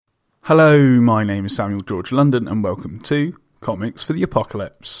Hello, my name is Samuel George London and welcome to Comics for the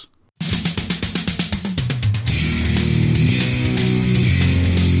Apocalypse.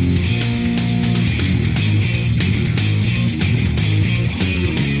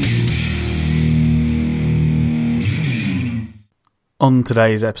 On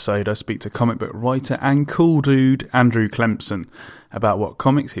today's episode, I speak to comic book writer and cool dude Andrew Clemson about what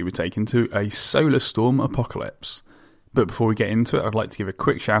comics he would take into a solar storm apocalypse. But before we get into it, I'd like to give a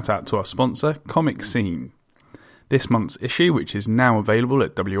quick shout out to our sponsor, Comic Scene. This month's issue, which is now available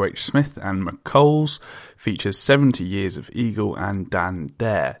at WH Smith and McColl's, features 70 years of Eagle and Dan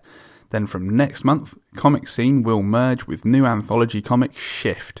Dare. Then from next month, Comic Scene will merge with new anthology comic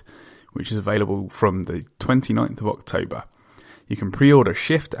Shift, which is available from the 29th of October. You can pre-order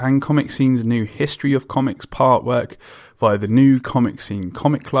Shift and Comic Scene's new History of Comics part work via the new Comic Scene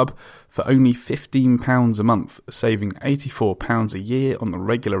Comic Club for only £15 a month, saving £84 a year on the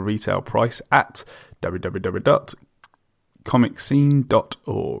regular retail price at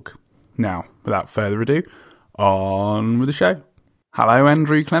www.comicscene.org. Now, without further ado, on with the show. Hello,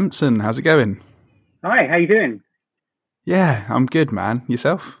 Andrew Clemson. How's it going? Hi, how you doing? Yeah, I'm good, man.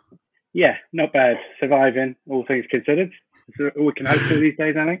 Yourself? Yeah, not bad. Surviving, all things considered. That's all we can hope for these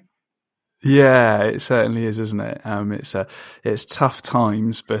days, I think. Yeah, it certainly is, isn't it? It's tough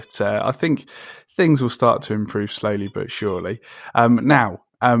times, but I think things will start to improve slowly but surely. Now,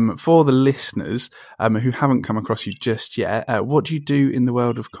 for the listeners who haven't come across you just yet, what do you do in the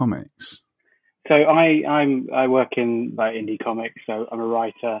world of comics? So I work in indie comics. So I'm a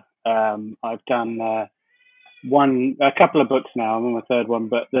writer. I've done a couple of books now. I'm on my third one,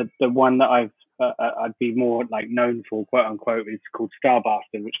 but the one that I'd be more known for, quote unquote, is called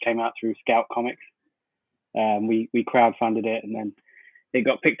Starbastard, which came out through Scout Comics. We crowdfunded it, and then it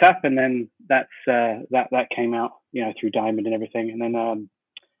got picked up, and then that came out, through Diamond and everything. And then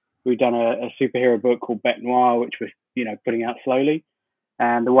we've done a superhero book called Bet Noir, which was putting out slowly.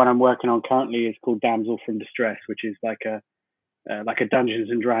 And the one I'm working on currently is called Damsel from Distress, which is like a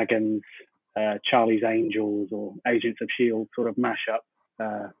Dungeons and Dragons, Charlie's Angels, or Agents of S.H.I.E.L.D. sort of mashup.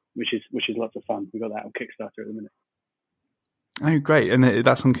 Which is lots of fun. We got that on Kickstarter at the minute. Oh, great! And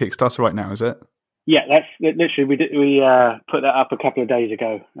that's on Kickstarter right now, is it? Yeah, that's literally we put that up a couple of days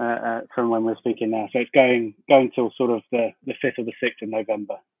ago from when we're speaking now. So it's going till sort of the 5th or the 6th of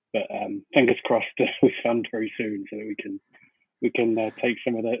November. But fingers crossed that we fund very soon so that we can take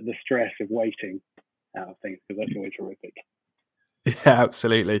some of the stress of waiting out of things, because that's always horrific. Yeah,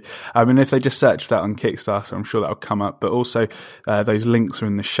 absolutely. And if they just search for that on Kickstarter, I'm sure that'll come up. But also, those links are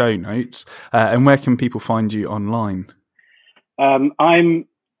in the show notes. And where can people find you online? I'm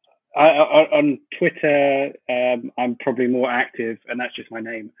on Twitter. I'm probably more active, and that's just my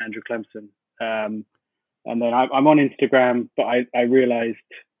name, Andrew Clemson. And then I'm on Instagram, but I realised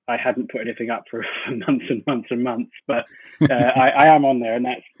I hadn't put anything up for months and months and months. But I am on there, and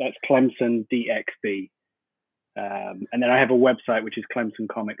that's Clemson DXB. And then I have a website, which is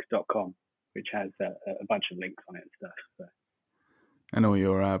clemsoncomics.com, which has a bunch of links on it and stuff. So. And all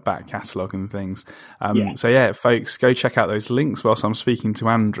your back catalogue and things. Yeah. So yeah, folks, go check out those links whilst I'm speaking to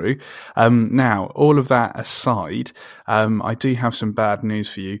Andrew. Now, all of that aside, I do have some bad news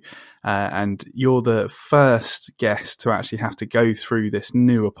for you. And you're the first guest to actually have to go through this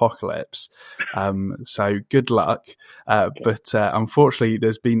new apocalypse. So good luck. Okay. But unfortunately,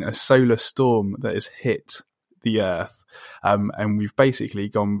 there's been a solar storm that has hit the Earth, and we've basically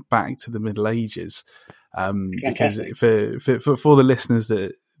gone back to the Middle Ages, because for the listeners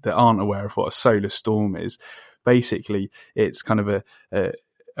that aren't aware of what a solar storm is, basically it's kind of a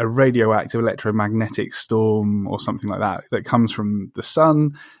radioactive electromagnetic storm or something like that comes from the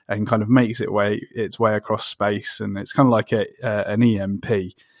sun and kind of makes its way across space, and it's kind of like an EMP,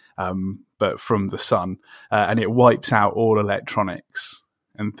 but from the sun, and it wipes out all electronics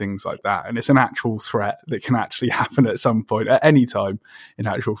and things like that. And it's an actual threat that can actually happen at some point, at any time, in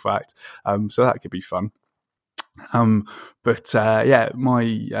actual fact. So that could be fun. But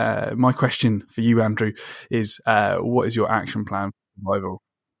my question for you, Andrew, is what is your action plan for survival?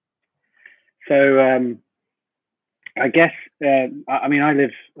 So I guess I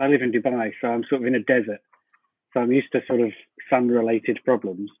live in Dubai, so I'm sort of in a desert. So I'm used to sort of sun-related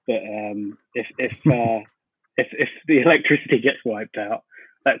problems. But if the electricity gets wiped out,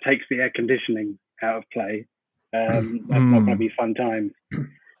 that takes the air conditioning out of play. That's not going to be fun times.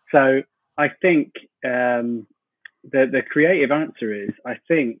 So I think the creative answer is, I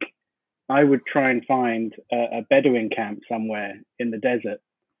think I would try and find a Bedouin camp somewhere in the desert,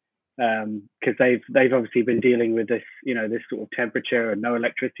 because they've obviously been dealing with this, this sort of temperature and no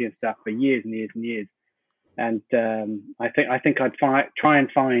electricity and stuff for years and years and years. And I think I'd try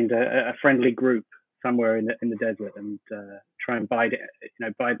and find a friendly group somewhere in the desert, and try and bide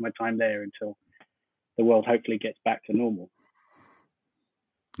my time there until the world hopefully gets back to normal.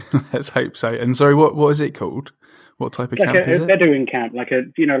 Let's hope so. And sorry, what is it called? What type of Like camp is a it? Bedouin camp, like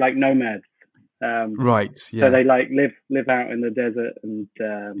like nomads. Right. Yeah. So they like live out in the desert and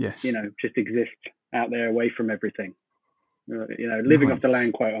Yes. just exist out there away from everything. Living off the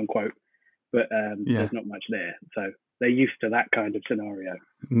land, quote unquote. But there's not much there, so they're used to that kind of scenario.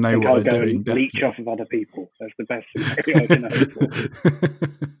 Know what I'll they're go doing. and leech off of other people. That's the best thing I can hope for.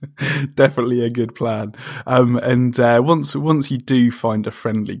 Definitely a good plan. And once you do find a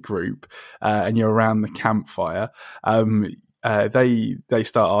friendly group and you're around the campfire, they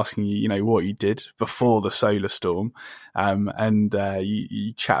start asking you, what you did before the solar storm, and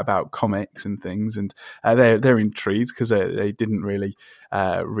you chat about comics and things, and they're intrigued because they didn't really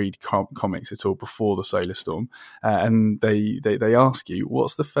read comics at all before the solar storm, and they ask you,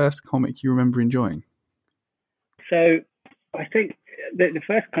 what's the first comic you remember enjoying? So I think the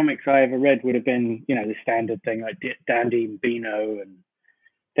first comics I ever read would have been the standard thing like Dandy and Beano and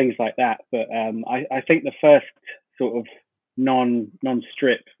things like that. But I think the first sort of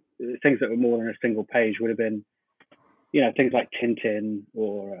non-strip things that were more than a single page would have been things like Tintin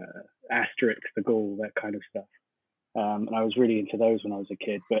or Asterix the Gaul, that kind of stuff. And I was really into those when I was a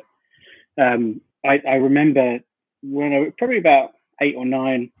kid. But I remember when I was probably about 8 or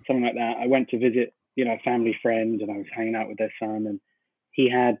 9, something like that, I went to visit a family friend, and I was hanging out with their son, and he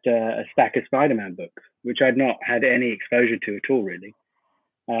had a stack of Spider-Man books, which I'd not had any exposure to at all, really.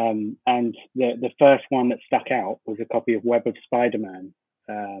 And the first one that stuck out was a copy of Web of Spider-Man.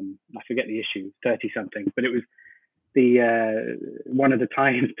 I forget the issue, 30 something, but it was the one of the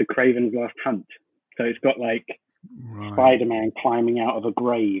tie-ins to Craven's Last Hunt. So it's got like Spider-Man climbing out of a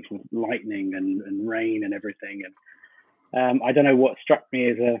grave with lightning and rain and everything. And I don't know what struck me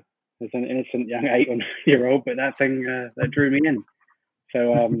as an innocent young 8 or 9 year old, but that thing that drew me in.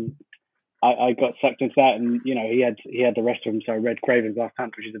 So I got sucked into that, and he had the rest of them. So I read Craven's Last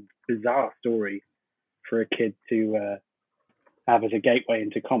Hunt, which is a bizarre story for a kid to have as a gateway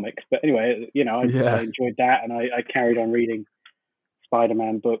into comics. But anyway, I enjoyed that, and I carried on reading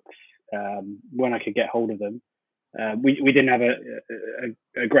Spider-Man books when I could get hold of them. We didn't have a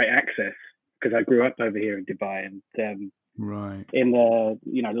great access because I grew up over here in Dubai, and in the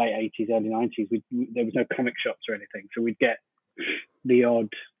late 80s, early 90s, there was no comic shops or anything, so we'd get the odd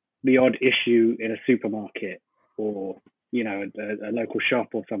issue in a supermarket or a local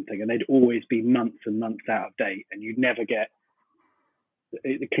shop or something, and they'd always be months and months out of date, and you'd never get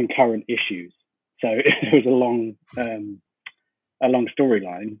concurrent issues. So if there was a long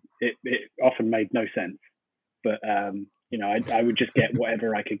storyline, it often made no sense. But I would just get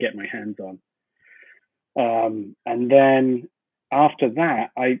whatever I could get my hands on. And then after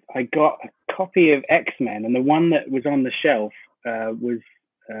that, I got a copy of X-Men, and the one that was on the shelf was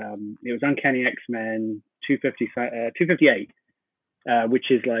it was Uncanny X-Men 258,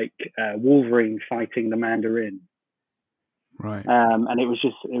 which is like Wolverine fighting the Mandarin. Right. And it was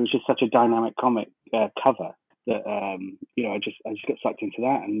just such a dynamic comic cover that I just got sucked into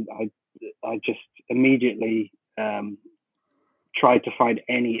that, and I just immediately tried to find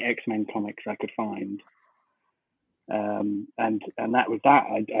any X-Men comics I could find. And that was that.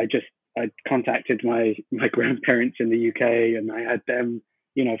 I contacted my grandparents in the UK, and I had them,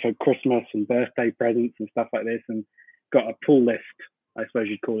 for Christmas and birthday presents and stuff like this, and got a pull list, I suppose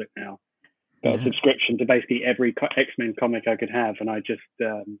you'd call it now. Got a subscription to basically every X-Men comic I could have, and I just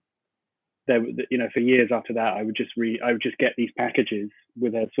for years after that, I would just get these packages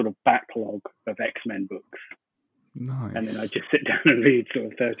with a sort of backlog of X-Men books. Nice. And then I'd just sit down and read sort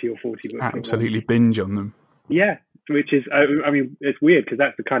of 30 or 40 books. Absolutely binge on them. Yeah, which is, I mean, it's weird because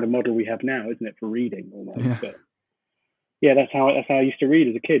that's the kind of model we have now, isn't it, for reading almost. Yeah. But yeah, that's how I used to read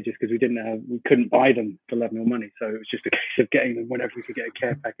as a kid, just because we couldn't buy them for love nor money, so it was just a case of getting them whenever we could get a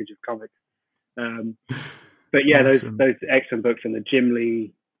care package of comics. But yeah, awesome. those X-Men books and the Jim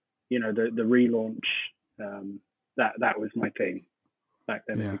Lee, the relaunch, that was my thing back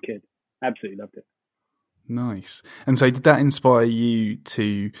then as a kid. Absolutely loved it. Nice. And so did that inspire you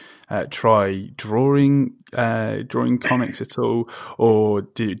to try drawing comics at all, or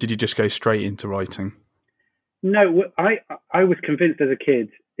did you just go straight into writing? No, I was convinced as a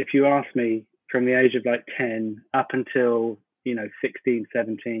kid, if you asked me from the age of like 10 up until 16,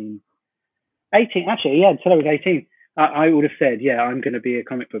 17, 18, actually, yeah, until I was 18, I would have said, yeah, I'm going to be a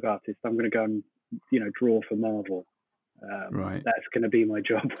comic book artist. I'm going to go and draw for Marvel. Right. That's going to be my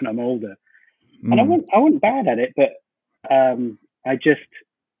job when I'm older. And I wasn't bad at it, but I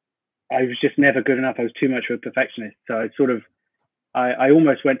I was just never good enough. I was too much of a perfectionist. So I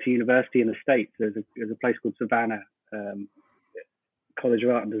almost went to university in the States. There's a place called Savannah College of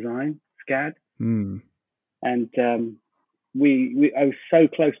Art and Design, SCAD. And I was so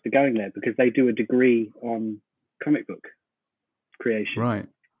close to going there because they do a degree on comic book creation. Right.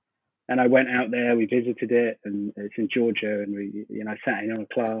 And I went out there, we visited it, and it's in Georgia, and we, sat in on a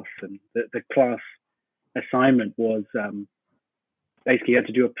class, and the class assignment was basically you had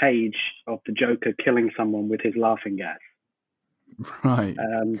to do a page of the Joker killing someone with his laughing gas. Right.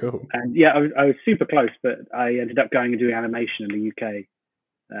 Cool. And yeah, I was super close, but I ended up going and doing animation in the UK.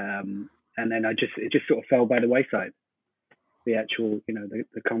 And then it just sort of fell by the wayside, the actual,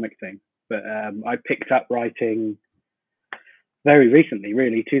 the comic thing. But I picked up writing very recently,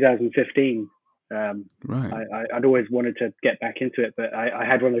 really, 2015. Right. I'd always wanted to get back into it, but I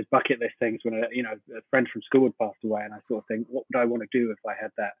had one of those bucket list things when a friend from school had passed away, and I sort of think, what would I want to do if I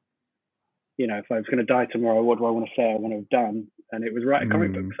had that? If I was going to die tomorrow, what do I want to say I want to have done? And it was write a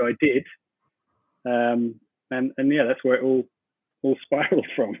comic book, so I did. And yeah, that's where it all spiraled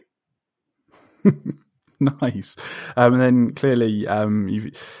from. Nice. And then clearly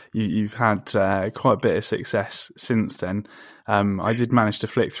you've had quite a bit of success since then. I did manage to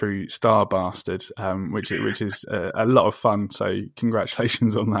flick through Star Bastard, which is a lot of fun. So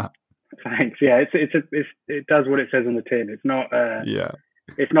congratulations on that. Thanks. Yeah, it does what it says on the tin. It's not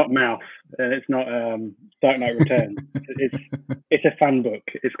it's not Mouse, and it's not Dark Knight Returns. It's a fun book.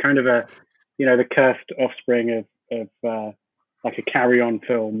 It's kind of the cursed offspring of like a Carry On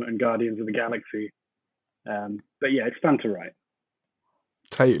film and Guardians of the Galaxy. But yeah, it's fun to write.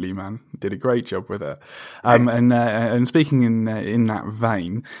 Totally, man. Did a great job with it. And speaking in that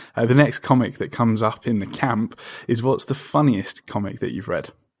vein, the next comic that comes up in the camp is what's the funniest comic that you've read?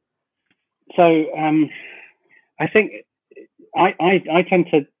 So I think I tend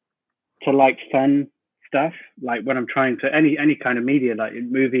to like fun stuff, like when I'm trying to any kind of media, like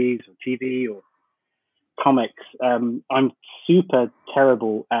in movies or TV or comics. I'm super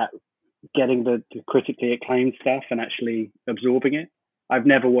terrible at getting the critically acclaimed stuff and actually absorbing it. I've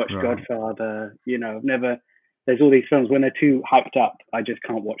never watched Godfather, there's all these films, when they're too hyped up, I just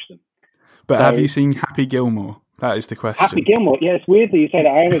can't watch them. But have you seen Happy Gilmore? That is the question. Happy Gilmore, yeah, it's weird that you say that.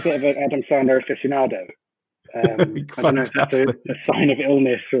 I am a bit of an Adam Sandler aficionado. I don't know if that's a sign of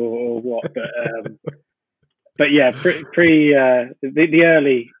illness or what, but yeah, the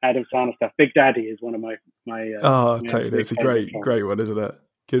early Adam Sandler stuff. Big Daddy is one of my totally. It's a great one, isn't it?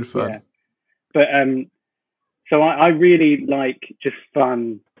 Good fun. Yeah. But so I really like just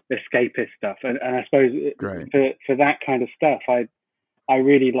fun escapist stuff, and I suppose for that kind of stuff, I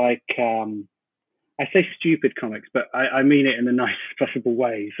really like. I say stupid comics, but I mean it in the nicest possible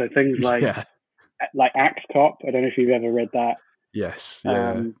way. So things like Axe Cop. I don't know if you've ever read that. Yes.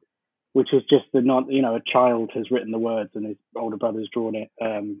 Yeah. Which is just a child has written the words and his older brother's drawn it.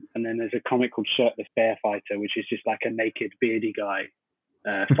 And then there's a comic called Shirtless Bear Fighter, which is just like a naked beardy guy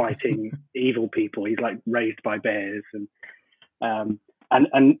fighting evil people. He's like raised by bears and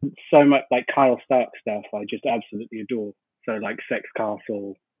so much like Kyle Stark stuff I just absolutely adore. So like Sex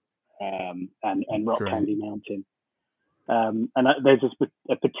Castle and Rock Candy Mountain. And there's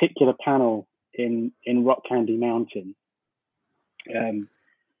a particular panel in Rock Candy Mountain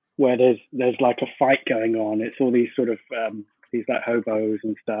where there's like a fight going on. It's all these sort of these like hobos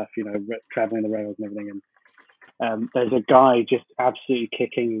and stuff, traveling the rails and everything. And there's a guy just absolutely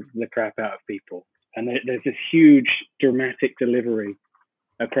kicking the crap out of people. And there's this huge dramatic delivery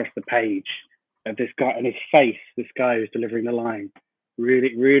across the page of this guy and his face, this guy who's delivering the line,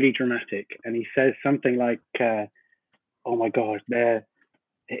 really, really dramatic. And he says something like, oh my God,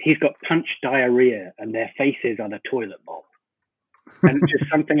 he's got punch diarrhea and their faces are the toilet bowl. And just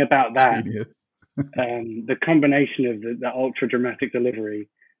something about that, the combination of the ultra dramatic delivery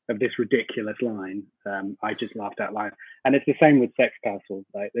of this ridiculous line, I just laughed out loud. And it's the same with Sex Castle.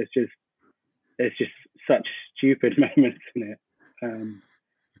 Like there's just such stupid moments in it,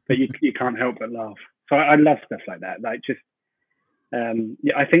 but you can't help but laugh. So I love stuff like that. Like just,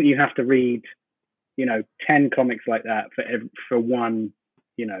 I think you have to read, 10 comics like that for one,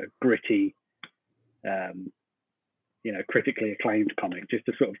 gritty, critically acclaimed comic, just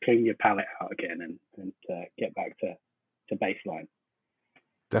to sort of clean your palate out again and get back to baseline.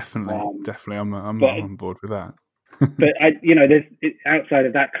 Definitely, I'm on board with that. But there's outside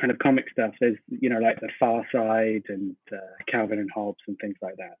of that kind of comic stuff, there's like the Far Side and Calvin and Hobbes and things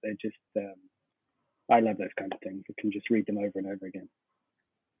like that. They're just I love those kind of things. I can just read them over and over again.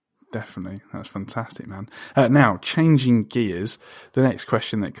 Definitely, that's fantastic, man. Now, changing gears, the next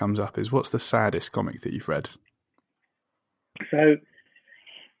question that comes up is, what's the saddest comic that you've read? So,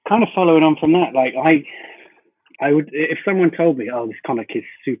 kind of following on from that, like I would, if someone told me, oh, this comic is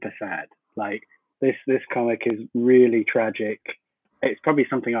super sad, like this comic is really tragic, it's probably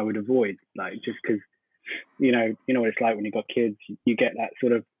something I would avoid, like just because you know what it's like when you've got kids, you get that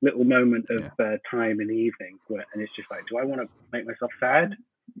sort of little moment of time in the evening and it's just like, do I want to make myself sad?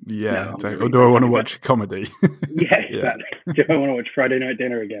 Yeah, no, or do I want to watch a comedy? Yeah, exactly. Do I want to watch Friday Night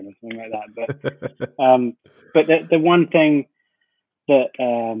Dinner again or something like that? But the one thing that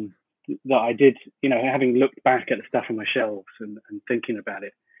that I did, having looked back at the stuff on my shelves and thinking about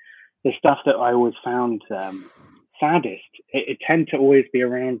it, the stuff that I always found saddest, it tend to always be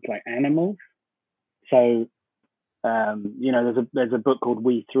around like animals. So, there's a book called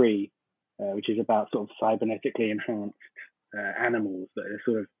We Three, which is about sort of cybernetically enhanced animals that are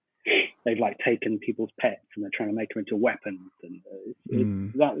sort of, they've like taken people's pets and they're trying to make them into weapons,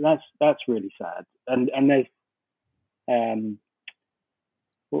 and that's really sad. And there's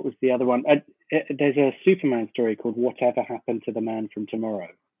what was the other one? There's a Superman story called Whatever Happened to the Man from Tomorrow,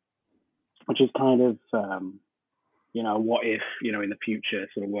 which is kind of what if, in the future,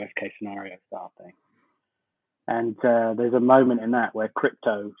 sort of worst case scenario style thing. And there's a moment in that where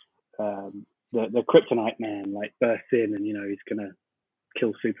Crypto, the Kryptonite man, like bursts in and he's gonna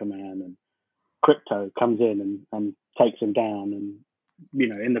kill Superman, and Crypto comes in and takes him down, and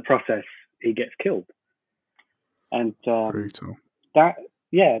in the process he gets killed. And brutal. That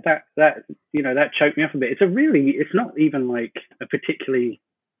choked me up a bit. It's not even like a particularly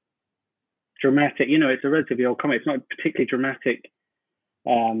dramatic, it's a relatively old comic. It's not a particularly dramatic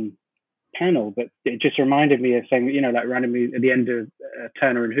panel, but it just reminded me of saying, like randomly at the end of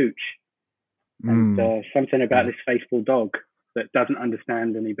Turner and Hooch, and something about this faithful dog that doesn't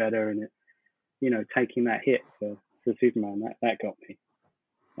understand any better, and it, taking that hit for Superman, that got me.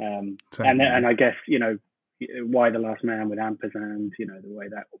 And I guess Why the Last Man with Ampersand, the way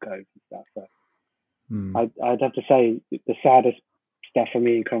that will go and stuff. So I'd have to say the saddest stuff for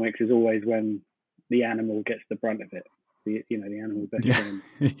me in comics is always when the animal gets the brunt of it. The animal best friend.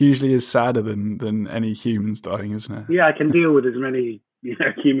 It usually is sadder than any humans dying, isn't it? Yeah, I can deal with as many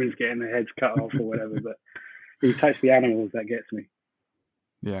humans getting their heads cut off or whatever, but you touch the animals, that gets me.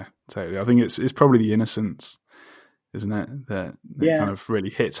 Yeah, totally. I think it's probably the innocence, isn't it, that kind of really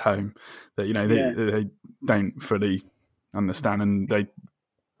hits home. That they don't fully understand, and they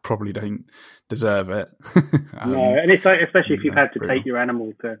probably don't deserve it. No, and it's like, especially if you've had to take your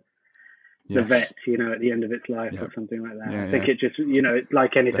animal to the vet, at the end of its life or something like that. I think it just, it's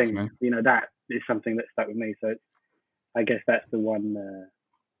like anything, definitely. That is something that stuck with me. So I guess that's the one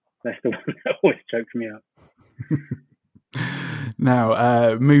that always chokes me up.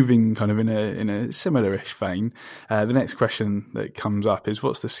 Now, moving kind of in a similar-ish vein, the next question that comes up is,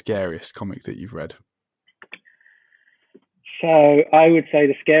 what's the scariest comic that you've read? So I would say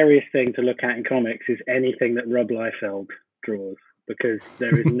the scariest thing to look at in comics is anything that Rob Liefeld draws, because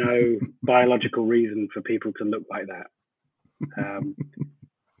there is no biological reason for people to look like that.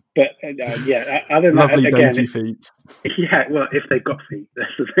 Other than lovely that, again, dainty feet. Yeah, well, if they've got feet,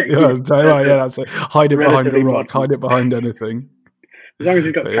 that's the thing. That's it. Hide it behind a rock. Hide it behind anything. As long as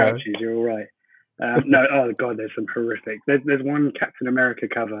you've got pouches, you're all right. No, oh god, there's some horrific. There's one Captain America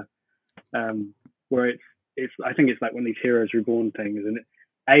cover where it's I think it's like one of these Heroes Reborn things,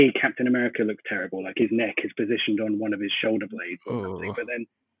 and Captain America looks terrible, like his neck is positioned on one of his shoulder blades or something, but then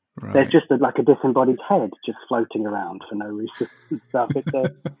there's just a disembodied head just floating around for no reason and stuff.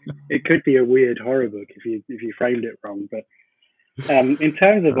 It could be a weird horror book if you framed it wrong, but in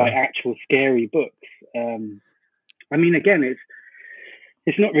terms of like actual scary books, I mean, again,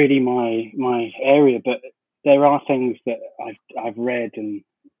 it's not really my area, but there are things that I've read, and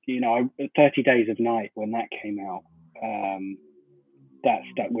 30 Days of Night, when that came out, that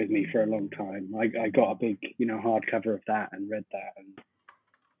stuck with me for a long time. I got a big hardcover of that and read that, and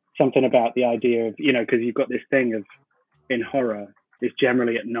something about the idea of because you've got this thing of, in horror, it's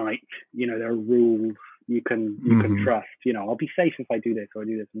generally at night. There are rules you can trust. I'll be safe if I do this or I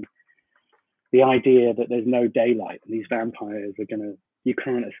do this. And the idea that there's no daylight and these vampires are you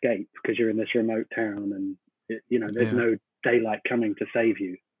can't escape because you're in this remote town, and there's no daylight coming to save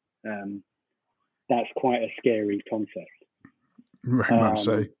you. That's quite a scary concept. Very much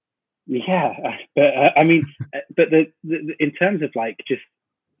so. Yeah, but I mean, but the in terms of like just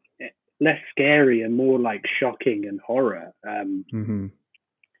less scary and more like shocking and horror, I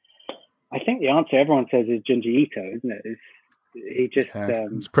think the answer everyone says is Junji Ito, isn't it? He just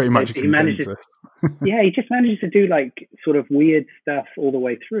it's pretty much he manages to do like sort of weird stuff all the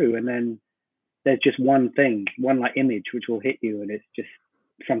way through, and then there's just one like image which will hit you, and it's just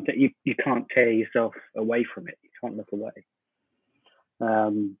something you can't tear yourself away from it. You can't look away.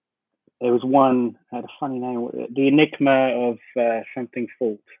 there was one had a funny name, The Enigma of something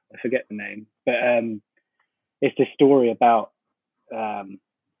Fault. I forget the name, but it's the story about the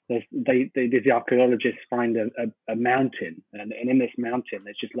archaeologists find a mountain, and in this mountain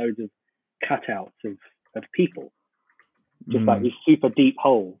there's just loads of cutouts of people, just like these super deep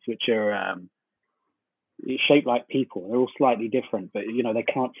holes, which are shaped like people. They're all slightly different, but they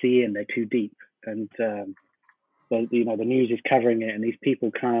can't see in; they're too deep. And the news is covering it, and these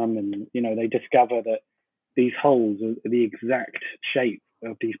people come, and they discover that these holes are the exact shape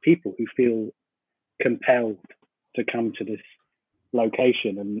of these people who feel compelled to come to this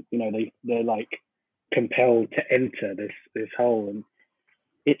location, and they're like compelled to enter this hole, and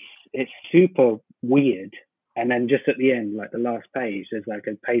it's super weird. And then just at the end, like the last page, there's like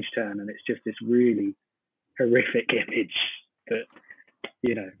a page turn, and it's just this really horrific image that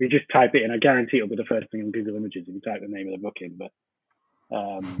if you just type it in, I guarantee it'll be the first thing on Google Images if you type the name of the book in. But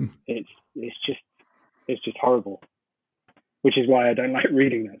it's just horrible, which is why I don't like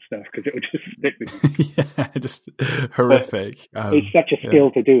reading that stuff, because it would just stick with me. Yeah, just horrific. It's such a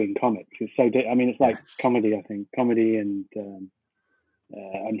skill to do in comics. It's so. It's like comedy. I think comedy and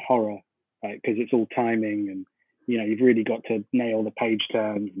horror, right? Because it's all timing, and you've really got to nail the page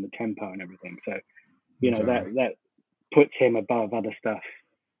turns and the tempo and everything. So that puts him above other stuff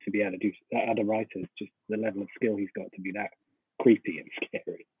to be able to do. Other writers, just the level of skill he's got to be that creepy and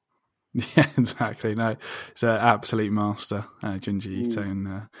scary. Yeah, exactly. No, he's an absolute master, Junji Ito,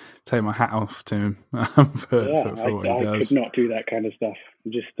 and take my hat off to him for what he does. I could not do that kind of stuff.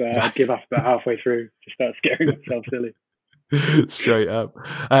 I'd give up about halfway through, just start scaring myself silly. Straight up.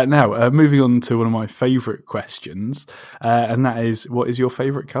 Now, moving on to one of my favourite questions, and that is, what is your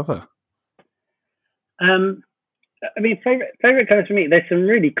favourite cover? Favourite covers for me, there's some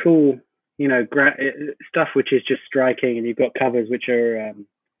really cool, stuff which is just striking, and you've got covers which are...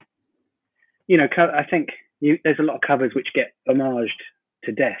 I think there's a lot of covers which get homaged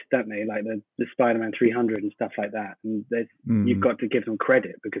to death, don't they? Like the Spider-Man 300 and stuff like that. And you've got to give them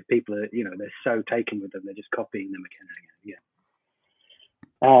credit, because people are, they're so taken with them, they're just copying them again. Yeah.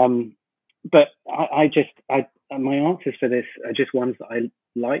 But my answers for this are just ones that I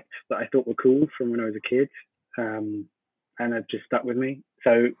liked, that I thought were cool from when I was a kid, and have just stuck with me.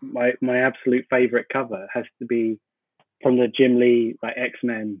 So my absolute favorite cover has to be from the Jim Lee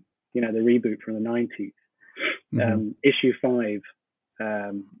X-Men. The reboot from the 90s, issue 5.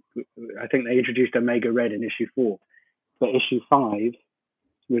 I think they introduced Omega Red in issue 4, but issue 5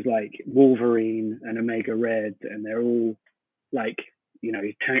 was like Wolverine and Omega Red, and they're all like,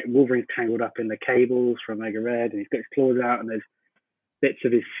 Wolverine's tangled up in the cables from Omega Red, and he's got his claws out, and there's bits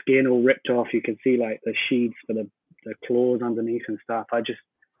of his skin all ripped off. You can see like the sheaths for the claws underneath and stuff.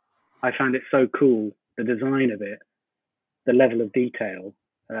 I found it so cool, the design of it, the level of detail.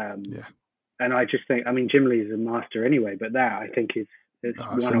 And I just think, Jim Lee's a master anyway, but that I think is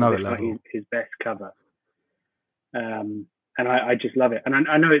one of his best cover. And I just love it. And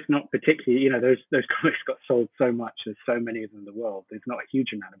I know it's not particularly, those comics got sold so much. There's so many of them in the world. There's not a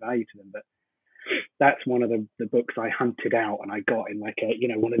huge amount of value to them, but that's one of the books I hunted out, and I got in like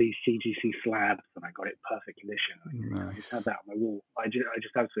one of these CGC slabs, and I got it perfect edition. Nice. I just had that on my wall. I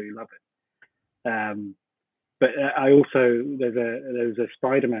just absolutely love it. But I also, there's a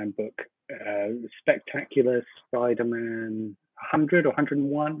Spider-Man book, Spectacular Spider-Man 100 or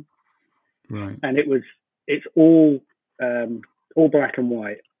 101, right? And it's all black and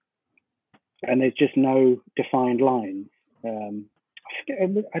white, and there's just no defined lines. I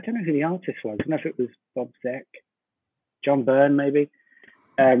don't know who the artist was. I don't know if it was Bob Zeck, John Byrne maybe,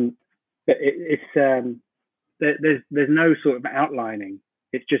 but there's no sort of outlining.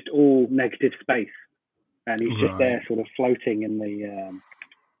 It's just all negative space. And he's just there, sort of floating in the,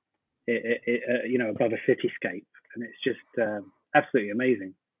 above a cityscape, and it's just absolutely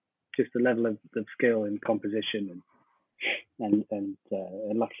amazing. Just the level of skill in composition and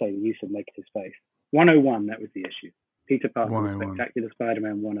like I say, the use of negative space. 101, that was the issue. Peter Parker, Spectacular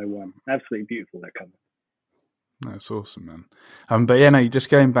Spider-Man 101. Absolutely beautiful, that cover. That's awesome, man. But yeah, no,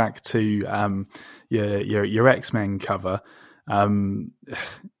 just going back to your X-Men cover.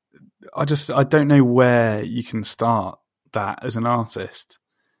 I don't know where you can start that as an artist,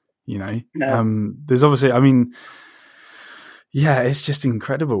 No. There's obviously, it's just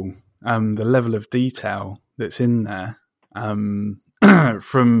incredible. The level of detail that's in there,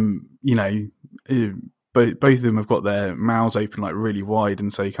 from, both of them have got their mouths open like really wide,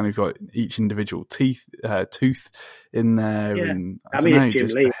 and so you kind of got each individual tooth in there, and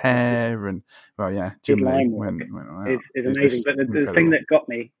just the hair, and Jim Lee went is amazing. But the thing that got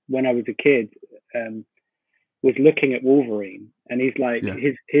me when I was a kid was looking at Wolverine and he's like Yeah.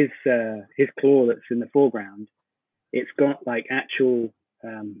 his claw that's in the foreground. It's got like actual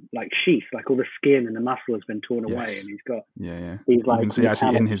like sheath, like all the skin and the muscle has been torn away, and he's got these like you can see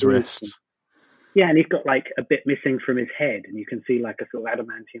actually in his wrist. Yeah, and he's got like a bit missing from his head, and you can see like a sort of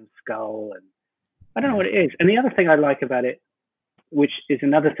adamantium skull, and I don't know what it is. And the other thing I like about it, which is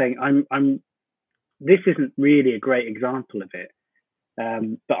another thing, this isn't really a great example of it,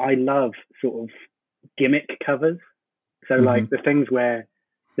 but I love sort of gimmick covers. So like the things where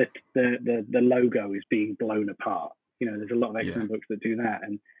the logo is being blown apart. You know, there's a lot of X-Men books that do that,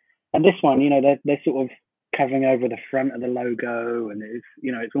 and this one, you know, they're sort of covering over the front of the logo, and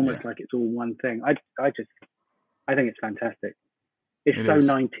it's almost like it's all one thing. I think it's fantastic. It's so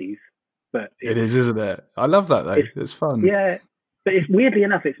 90s, but it is, isn't it? I love that though. It's fun. Yeah, but it's weirdly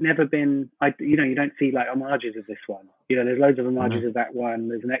enough, it's never been. You don't see like homages of this one. You know, there's loads of homages of that one.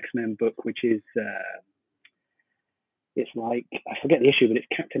 There's an X-Men book which is. It's like, I forget the issue, but it's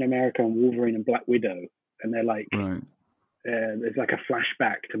Captain America and Wolverine and Black Widow, and they're like, there's like a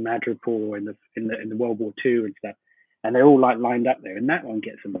flashback to Madripoor in the World War II and stuff, and they're all like lined up there, and that one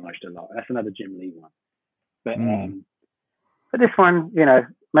gets homaged a lot. That's another Jim Lee one, but this one, you know,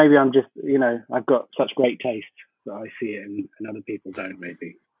 maybe I'm just, you know, I've got such great taste that I see it and other people don't,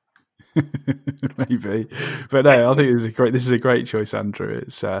 maybe. Maybe, but no, I think this is a great choice, Andrew.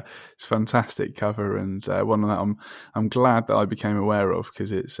 It's a fantastic cover, and one that I'm glad that I became aware of,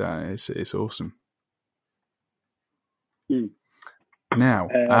 because it's awesome. Now,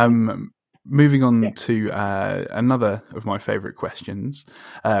 moving on to another of my favourite questions.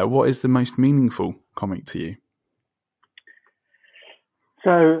 What is the most meaningful comic to you?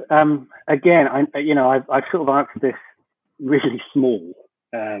 So again, I've sort of answered this really small.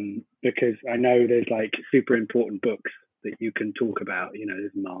 Because I know there's like super important books that you can talk about. You know,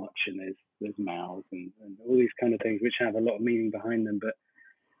 there's March and there's Mouse and all these kind of things which have a lot of meaning behind them. But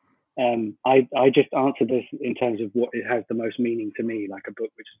I just answered this in terms of what it has the most meaning to me, like a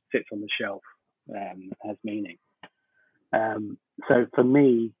book which sits on the shelf has meaning. So for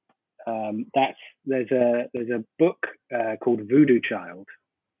me, there's a book called Voodoo Child,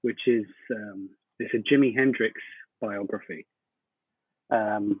 which is it's a Jimi Hendrix biography.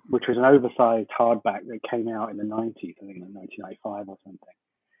 Which was an oversized hardback that came out in the 90s, I think in 1995 or something.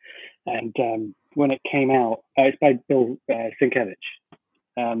 And when it came out, it's by Bill Sienkiewicz.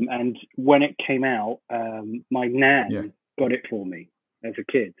 And when it came out, my nan got it for me as a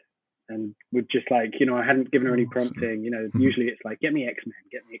kid. And would just like, you know, I hadn't given her any prompting. You know, usually it's like, get me X-Men,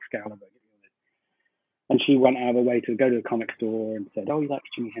 get me Excalibur, get me all this. And she went out of her way to go to the comic store and said, oh, he likes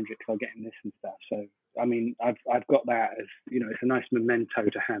Jimi Hendrix, I'll get him this and stuff. So, I mean, I've got that as, you know, it's a nice memento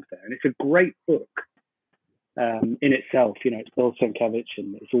to have there. And it's a great book in itself. You know, it's Bill Sienkiewicz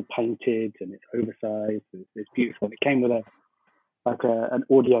and it's all painted and it's oversized. It's beautiful. And it came with an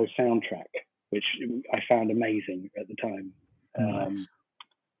audio soundtrack, which I found amazing at the time.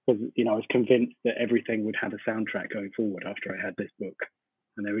 Because, you know, I was convinced that everything would have a soundtrack going forward after I had this book.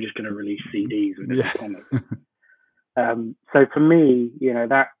 And they were just going to release CDs with every comic. So for me, you know,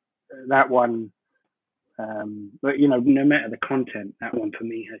 that one, but you know, no matter the content, that one for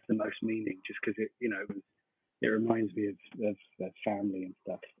me has the most meaning, just because it, you know, it reminds me of family and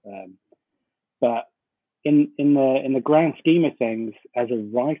stuff. But in the grand scheme of things, as a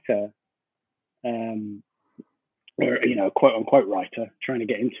writer, or you know, quote unquote writer, trying to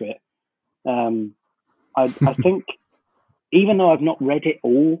get into it, I think even though I've not read it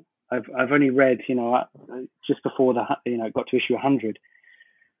all, I've only read, you know, just before it got to issue 100.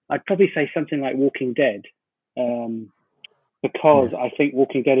 I'd probably say something like Walking Dead, because I think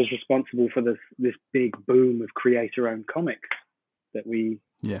Walking Dead is responsible for this big boom of creator-owned comics that we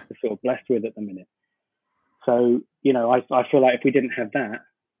are sort of blessed with at the minute. So, you know, I feel like if we didn't have that,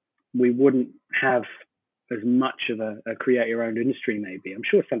 we wouldn't have as much of a creator-owned industry, maybe. I'm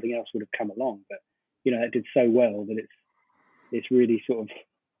sure something else would have come along, but, you know, it did so well that it's really sort of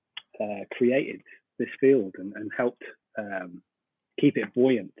created this field and helped keep it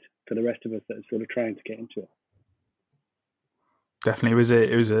buoyant for the rest of us that are sort of trying to get into it. Definitely,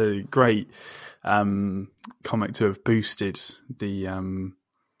 it was a great comic to have boosted the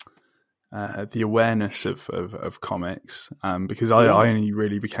awareness of comics, because I only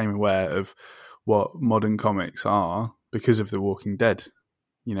really became aware of what modern comics are because of The Walking Dead.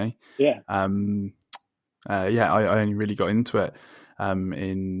 You know, I only really got into it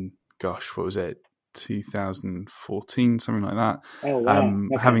in what was it, 2014, something like that. Oh wow!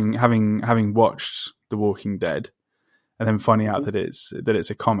 Okay. Having watched The Walking Dead, and then finding out that it's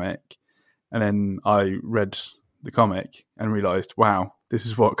a comic, and then I read the comic and realised, wow, this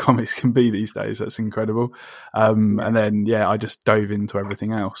is what comics can be these days. That's incredible. And then, I just dove into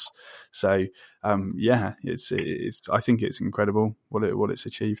everything else. So, it's. I think it's incredible what it's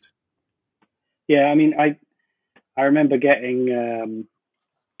achieved. Yeah, I mean, I remember getting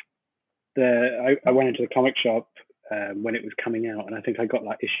I went into the comic shop when it was coming out, and I think I got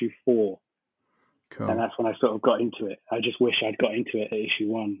like issue 4. Cool. And that's when I sort of got into it. I just wish I'd got into it at issue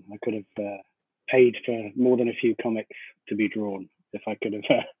 1. I could have paid for more than a few comics to be drawn if I could have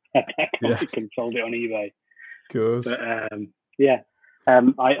had that comic and sold it on eBay. Of course. But I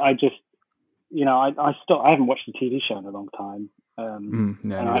just, I haven't watched the TV show in a long time. And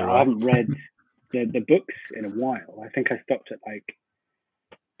I haven't read the books in a while. I think I stopped at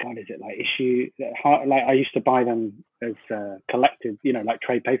issue, like I used to buy them as collected, like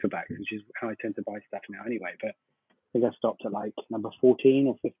trade paperbacks, which is how I tend to buy stuff now anyway. But I think I stopped at like number 14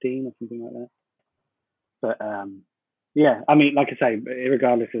 or 15 or something like that. But I mean, like I say,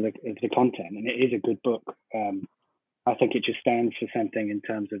 regardless of the content, and it is a good book, I think it just stands for something in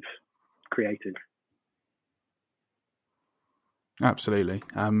terms of creative. Absolutely,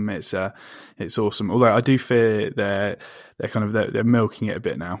 it's awesome. Although I do fear they're milking it a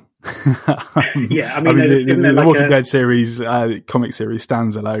bit now. I mean the Walking Dead series, comic series,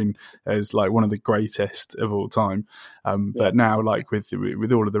 stands alone as like one of the greatest of all time. But now, like with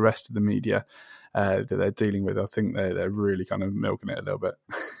all of the rest of the media that they're dealing with, I think they're really kind of milking it a little bit.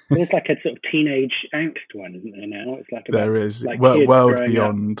 There's like a sort of teenage angst one, isn't there? Now it's like there is like World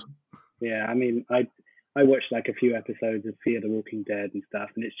Beyond. Up. Yeah, I mean, I watched like a few episodes of Fear the Walking Dead and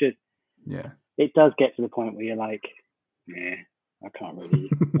stuff, and it's just, it does get to the point where you're like, I can't really.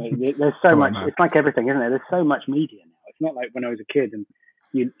 There's so much. It's like everything, isn't it? There's so much media now. It's not like when I was a kid and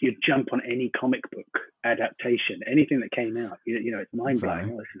you'd jump on any comic book adaptation, anything that came out. It's mind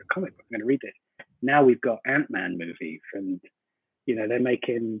blowing. Oh, this is a comic book. I'm going to read this. Now we've got Ant-Man movies, and they're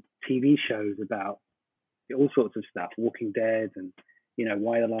making TV shows about all sorts of stuff, Walking Dead, and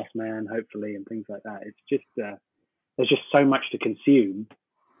Why the Last Man, hopefully, and things like that. It's just there's just so much to consume.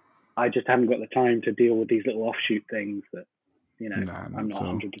 I just haven't got the time to deal with these little offshoot things that I'm not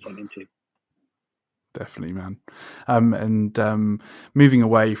 100% into. Definitely, man. And moving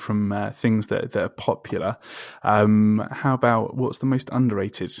away from things that are popular, how about what's the most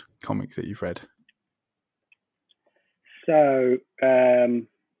underrated comic that you've read? So,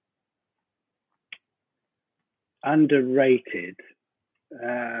 underrated.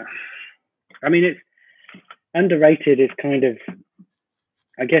 I mean, it's underrated is kind of,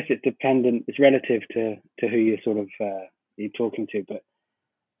 I guess it's dependent, it's relative to who you're sort of you're talking to, but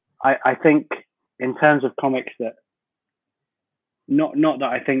I think in terms of comics that not that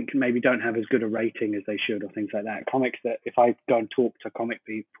I think maybe don't have as good a rating as they should or things like that. Comics that if I go and talk to comic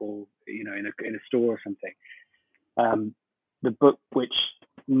people, in a store or something, the book which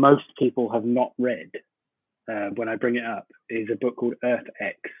most people have not read when I bring it up is a book called Earth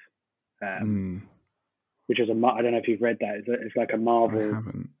X, which is I don't know if you've read that. It's like a Marvel. I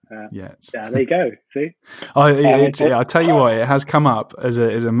haven't yet. Yeah, there you go. See, I tell you what, it has come up as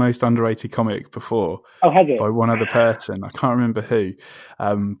a most underrated comic before. Oh, has it? By one other person. I can't remember who.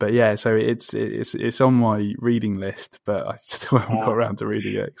 But yeah, so it's on my reading list, but I still haven't got around to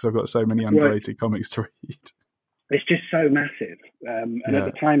reading it because I've got so many underrated comics to read. It's just so massive. And at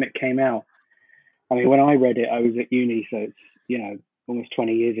the time it came out, I mean, when I read it, I was at uni, so it's, almost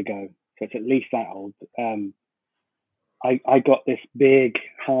 20 years ago. So it's at least that old. I got this big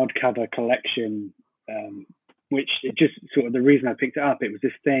hardcover collection, which it just sort of the reason I picked it up, it was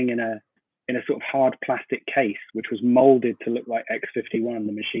this thing in a sort of hard plastic case, which was molded to look like X-51,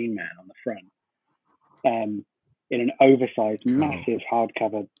 the Machine Man on the front, in an oversized, massive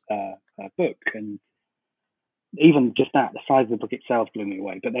hardcover book. And even just that, the size of the book itself blew me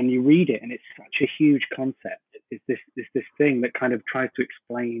away. But then you read it, and it's such a huge concept. It's this thing that kind of tries to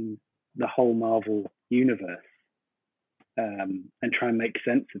explain the whole Marvel universe, and try and make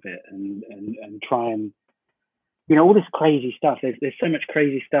sense of it, and try and all this crazy stuff. There's so much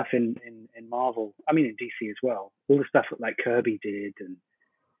crazy stuff in Marvel. I mean, in DC as well. All the stuff that like Kirby did,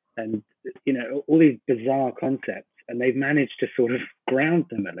 and all these bizarre concepts, and they've managed to sort of ground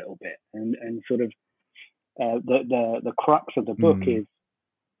them a little bit, and sort of the crux of the book is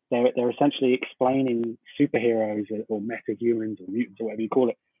they're essentially explaining superheroes or metahumans or mutants or whatever you call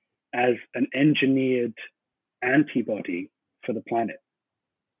it as an engineered antibody for the planet.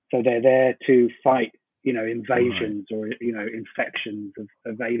 So they're there to fight, invasions or infections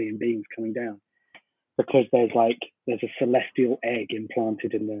of alien beings coming down, because there's a celestial egg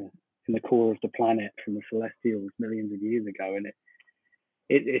implanted in the core of the planet from the Celestials millions of years ago, and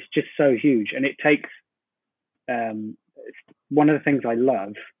it's just so huge, and it takes one of the things I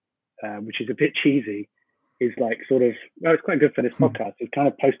love, which is a bit cheesy, is like sort of, well, it's quite good for this podcast. It's kind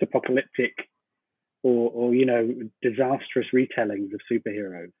of post-apocalyptic or disastrous retellings of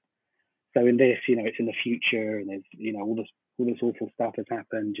superheroes. So in this, it's in the future, and there's all this awful stuff has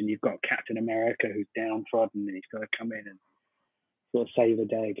happened, and you've got Captain America who's downtrodden, and he's got to come in and sort of save the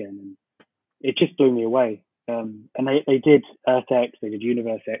day again. And it just blew me away. And they did Earth X, they did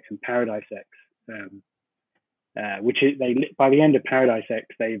Universe X, and Paradise X, which is by the end of Paradise X,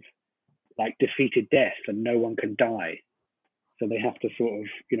 they've like defeated death, and no one can die. So they have to sort of,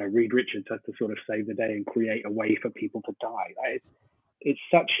 Reed Richards has to sort of save the day and create a way for people to die. It's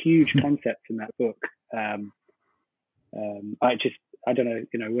such huge concepts in that book. I don't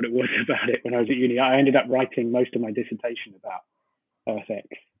know, what it was about it when I was at uni. I ended up writing most of my dissertation about Earth X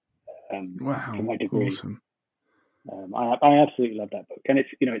wow, for my degree. Awesome. I absolutely love that book, and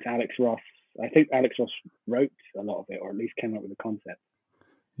it's Alex Ross. I think Alex Ross wrote a lot of it, or at least came up with the concept.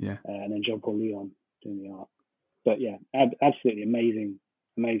 Yeah, and then Jean Paul Leon doing the art. But yeah, absolutely amazing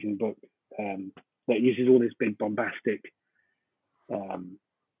book that uses all this big bombastic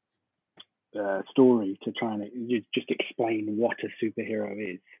story to try and just explain what a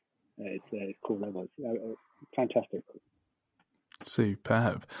superhero is. It's cool. Fantastic book.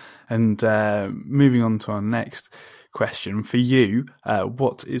 Superb. And moving on to our next question for you,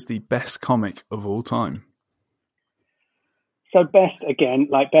 what is the best comic of all time? So best,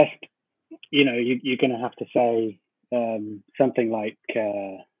 you're going to have to say something like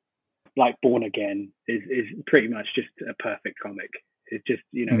Born Again is pretty much just a perfect comic. It's just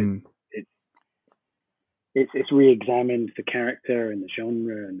it's re-examined the character and the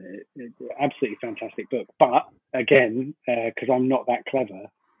genre, and it's an absolutely fantastic book. But again, because I'm not that clever,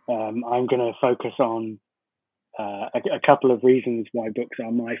 I'm going to focus on a couple of reasons why books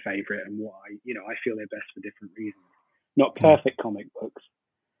are my favorite and why I feel they're best for different reasons. Not perfect comic books,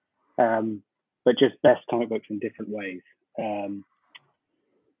 but just best comic books in different ways.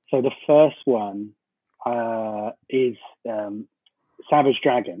 So the first one is Savage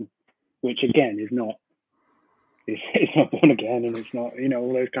Dragon, which again is not Born Again, and it's not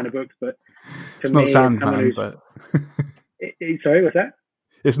all those kind of books. But it's not Sandman, but sorry, what's that?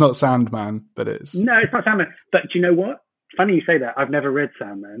 It's not Sandman, but it's not Sandman. But do you know what? Funny you say that. I've never read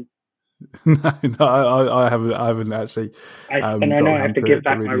Sandman. No, I haven't actually. And I know I have to give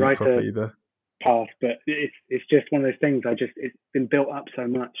back my writer path, but it's just one of those things. It's been built up so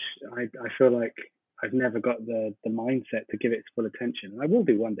much. I feel like I've never got the mindset to give it its full attention. I will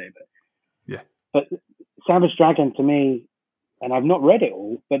do one day, but yeah. But Savage Dragon to me, and I've not read it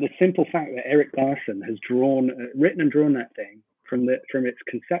all, but the simple fact that Eric Larson has written and drawn that thing from its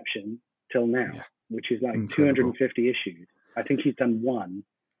conception till now, which is like incredible. 250 issues. I think he's done one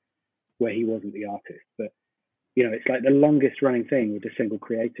where he wasn't the artist, but it's like the longest running thing with a single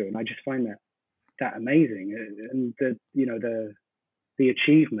creator, and I just find that amazing. And the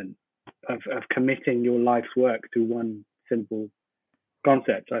achievement of committing your life's work to one simple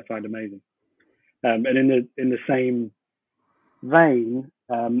concept, I find amazing. And in the same vein,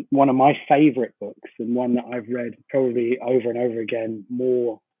 one of my favorite books, and one that I've read probably over and over again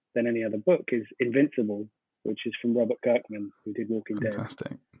more than any other book, is Invincible, which is from Robert Kirkman, who did Walking Dead.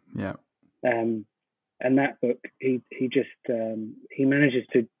 Fantastic. Yeah. And that book, he manages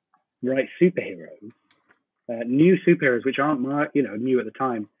to write superheroes, new superheroes, which aren't new at the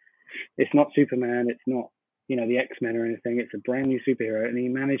time. It's not Superman, it's not the X-Men or anything. It's a brand new superhero, and he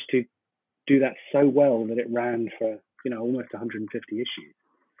managed to do that so well that it ran for almost 150 issues.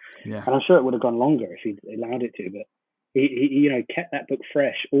 Yeah. And I'm sure it would have gone longer if he'd allowed it to, but he kept that book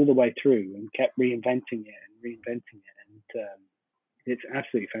fresh all the way through and kept reinventing it, and it's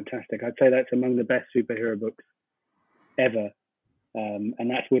absolutely fantastic. I'd say that's among the best superhero books ever, and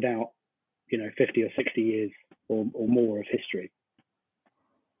that's without 50 or 60 years or more of history.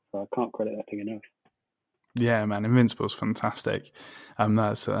 So I can't credit that thing enough. Yeah, man, Invincible's fantastic.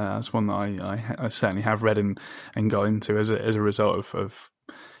 That's one that I certainly have read and got into as a result of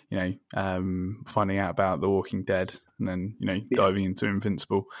finding out about The Walking Dead, and then diving into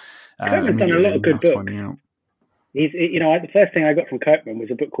Invincible. Kirkman's done a lot of good books. He's the first thing I got from Kirkman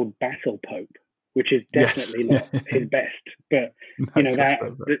was a book called Battle Pope, which is definitely not his best. But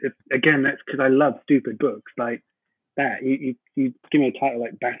again, that's because I love stupid books like that. You give me a title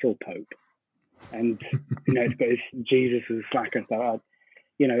like Battle Pope, and it's got Jesus as a slacker and stuff.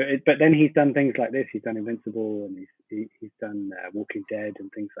 But then he's done things like this. He's done Invincible, and he's done Walking Dead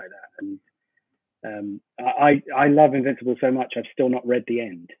and things like that. And I love Invincible so much. I've still not read the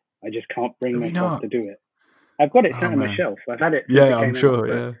end. I just can't bring myself to do it. I've got it sat on my shelf. I've had it. Yeah, I'm sure.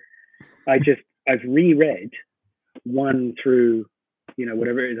 Yeah. I've reread 1 through,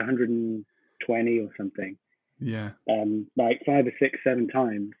 whatever it is, 120 or something. Yeah. Like 5 or 6, 7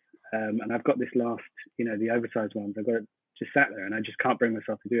 times. And I've got this last, the oversized ones. I've got it just sat there, and I just can't bring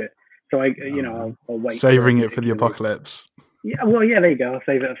myself to do it. So I'll wait. Savouring it for the apocalypse. Yeah, well, yeah, there you go. I'll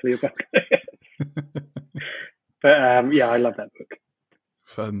save it for the apocalypse. But I love that book.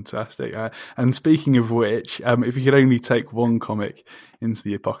 Fantastic. And speaking of which, if you could only take one comic into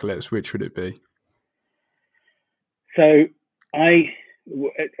the apocalypse, which would it be? So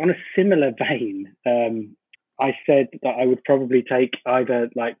on a similar vein, I said that I would probably take either,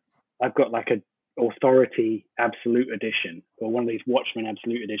 like, I've got like a Authority Absolute Edition or one of these Watchmen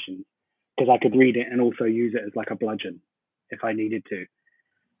Absolute Editions, because I could read it and also use it as like a bludgeon if I needed to.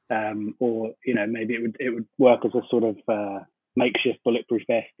 Or maybe it would work as a sort of makeshift bulletproof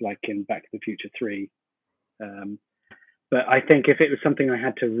vest, like in Back to the Future 3. But I think if it was something I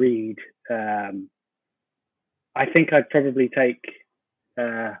had to read, I think I'd probably take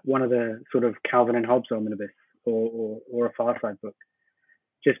one of the sort of Calvin and Hobbes omnibus or a Far Side book,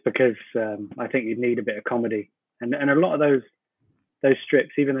 just because I think you'd need a bit of comedy. And a lot of those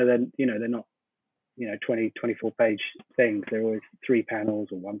strips, even though they're not 20, 24 page things, they're always 3 panels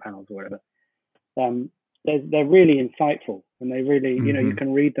or 1 panel or whatever. They're really insightful, and they really, you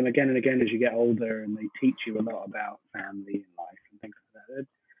can read them again and again as you get older, and they teach you a lot about family and life and things like that.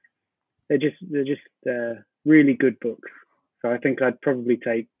 They're just really good books. So I think I'd probably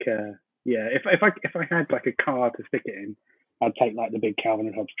take, if I had like a car to stick it in, I'd take like the big Calvin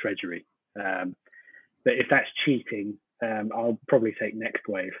and Hobbes Treasury. But if that's cheating, I'll probably take Next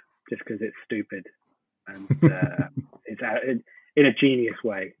Wave, just because it's stupid and it's out in a genius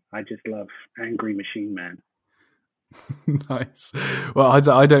way. I just love Angry Machine Man. Nice. Well,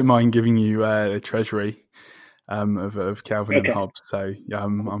 I don't mind giving you a treasury of Calvin and Hobbes. So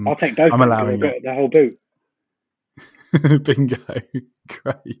I'll take both. I'm allowing it. The whole boot. Bingo.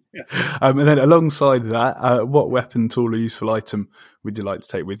 Great. Yeah. And then alongside that, what weapon, tool, or useful item would you like to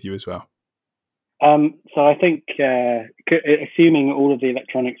take with you as well? So I think, assuming all of the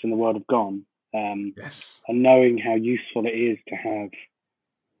electronics in the world have gone, yes, and knowing how useful it is to have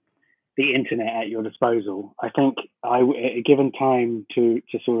the internet at your disposal, I think given time to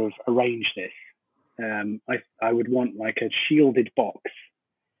sort of arrange this, I would want like a shielded box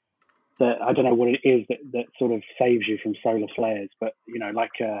that, I don't know what it is that sort of saves you from solar flares, but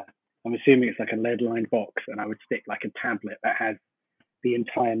I'm assuming it's like a lead lined box, and I would stick like a tablet that has the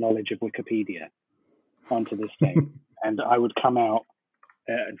entire knowledge of Wikipedia onto this thing. And I would come out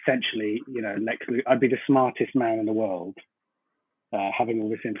essentially, I'd be the smartest man in the world, having all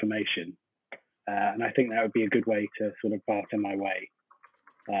this information. And I think that would be a good way to sort of barter my way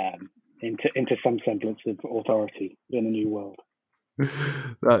into some semblance of authority in a new world.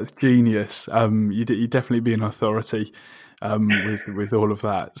 That's genius. You'd definitely be an authority with all of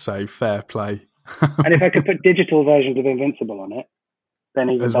that. So fair play. And if I could put digital versions of Invincible on it, then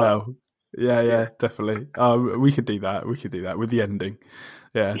even as better. well. Yeah, definitely. We could do that. With the ending.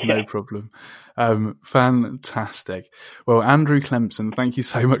 Yeah, no problem. Fantastic. Well, Andrew Clemson, thank you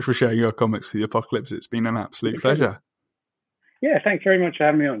so much for sharing your comics for the apocalypse. It's been an absolute pleasure. Yeah, thanks very much for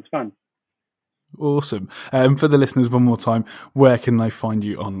having me on. It's fun. Awesome. For the listeners, one more time, where can they find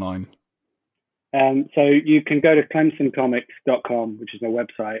you online? So you can go to clemsoncomics.com, which is my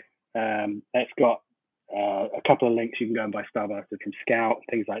website. That's got a couple of links. You can go and buy Starbuster from Scout,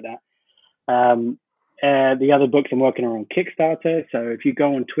 things like that. The other books I'm working on Kickstarter. So if you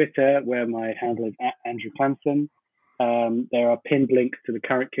go on Twitter, where my handle is @Andrew Clemson, there are pinned links to the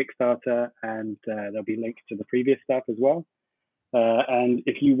current Kickstarter, and there'll be links to the previous stuff as well. And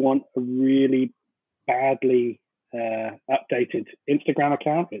if you want a really badly updated Instagram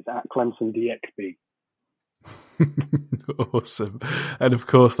account, it's @ClemsonDXB. Awesome. And of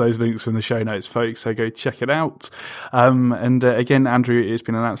course, those links from the show notes, folks, so go check it out. And again, Andrew, it's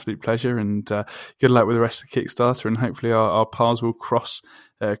been an absolute pleasure, and good luck with the rest of the Kickstarter, and hopefully our paths will cross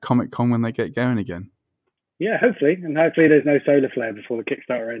Comic-Con when they get going again. Yeah, hopefully. And hopefully there's no solar flare before the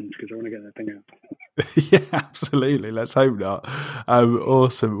Kickstarter ends, because I want to get that thing out. Yeah, absolutely. Let's hope not.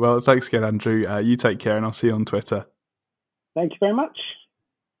 Awesome. Well, thanks again, Andrew. You take care, and I'll see you on Twitter. Thank you very much.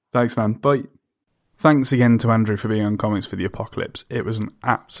 Thanks, man. Bye. Thanks again to Andrew for being on Comics for the Apocalypse. It was an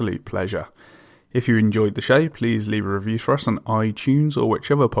absolute pleasure. If you enjoyed the show, please leave a review for us on iTunes or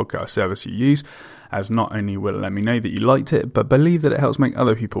whichever podcast service you use, as not only will it let me know that you liked it, but believe that it helps make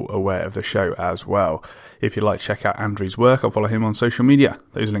other people aware of the show as well. If you'd like to check out Andrew's work, I'll follow him on social media.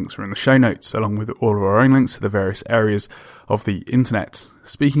 Those links are in the show notes, along with all of our own links to the various areas of the internet.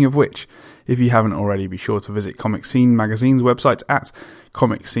 Speaking of which, if you haven't already, be sure to visit Comic Scene Magazine's website at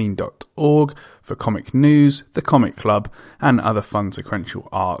comicscene.org for comic news, the comic club, and other fun sequential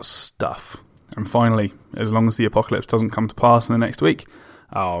art stuff. And finally, as long as the apocalypse doesn't come to pass in the next week,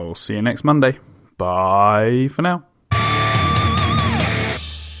 I'll see you next Monday. Bye for now.